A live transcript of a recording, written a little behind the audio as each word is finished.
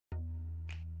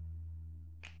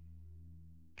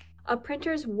A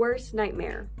printer's worst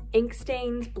nightmare. Ink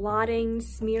stains, blotting,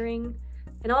 smearing,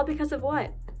 and all because of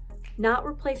what? Not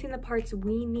replacing the parts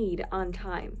we need on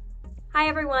time. Hi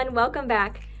everyone, welcome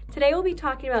back. Today we'll be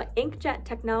talking about InkJet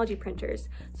Technology printers,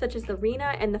 such as the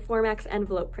RENA and the Formax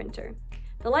envelope printer.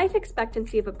 The life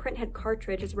expectancy of a Printhead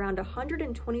cartridge is around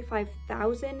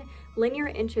 125,000 linear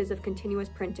inches of continuous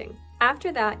printing.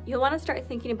 After that, you'll want to start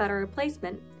thinking about a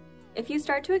replacement. If you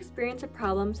start to experience a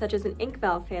problem such as an ink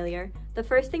valve failure, the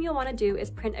first thing you'll want to do is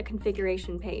print a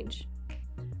configuration page.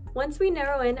 Once we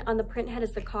narrow in on the printhead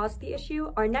as the cause of the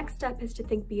issue, our next step is to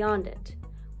think beyond it.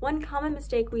 One common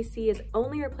mistake we see is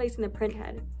only replacing the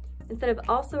printhead, instead of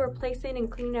also replacing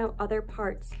and cleaning out other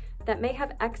parts that may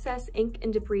have excess ink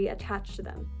and debris attached to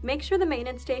them. Make sure the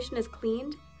maintenance station is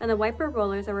cleaned and the wiper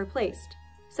rollers are replaced.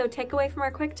 So takeaway from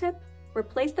our quick tip,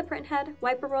 replace the printhead,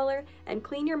 wiper roller, and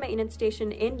clean your maintenance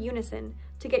station in unison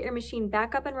to get your machine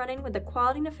back up and running with the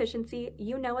quality and efficiency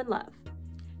you know and love.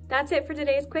 That's it for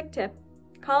today's quick tip.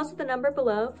 Call us at the number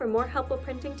below for more helpful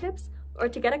printing tips or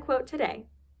to get a quote today.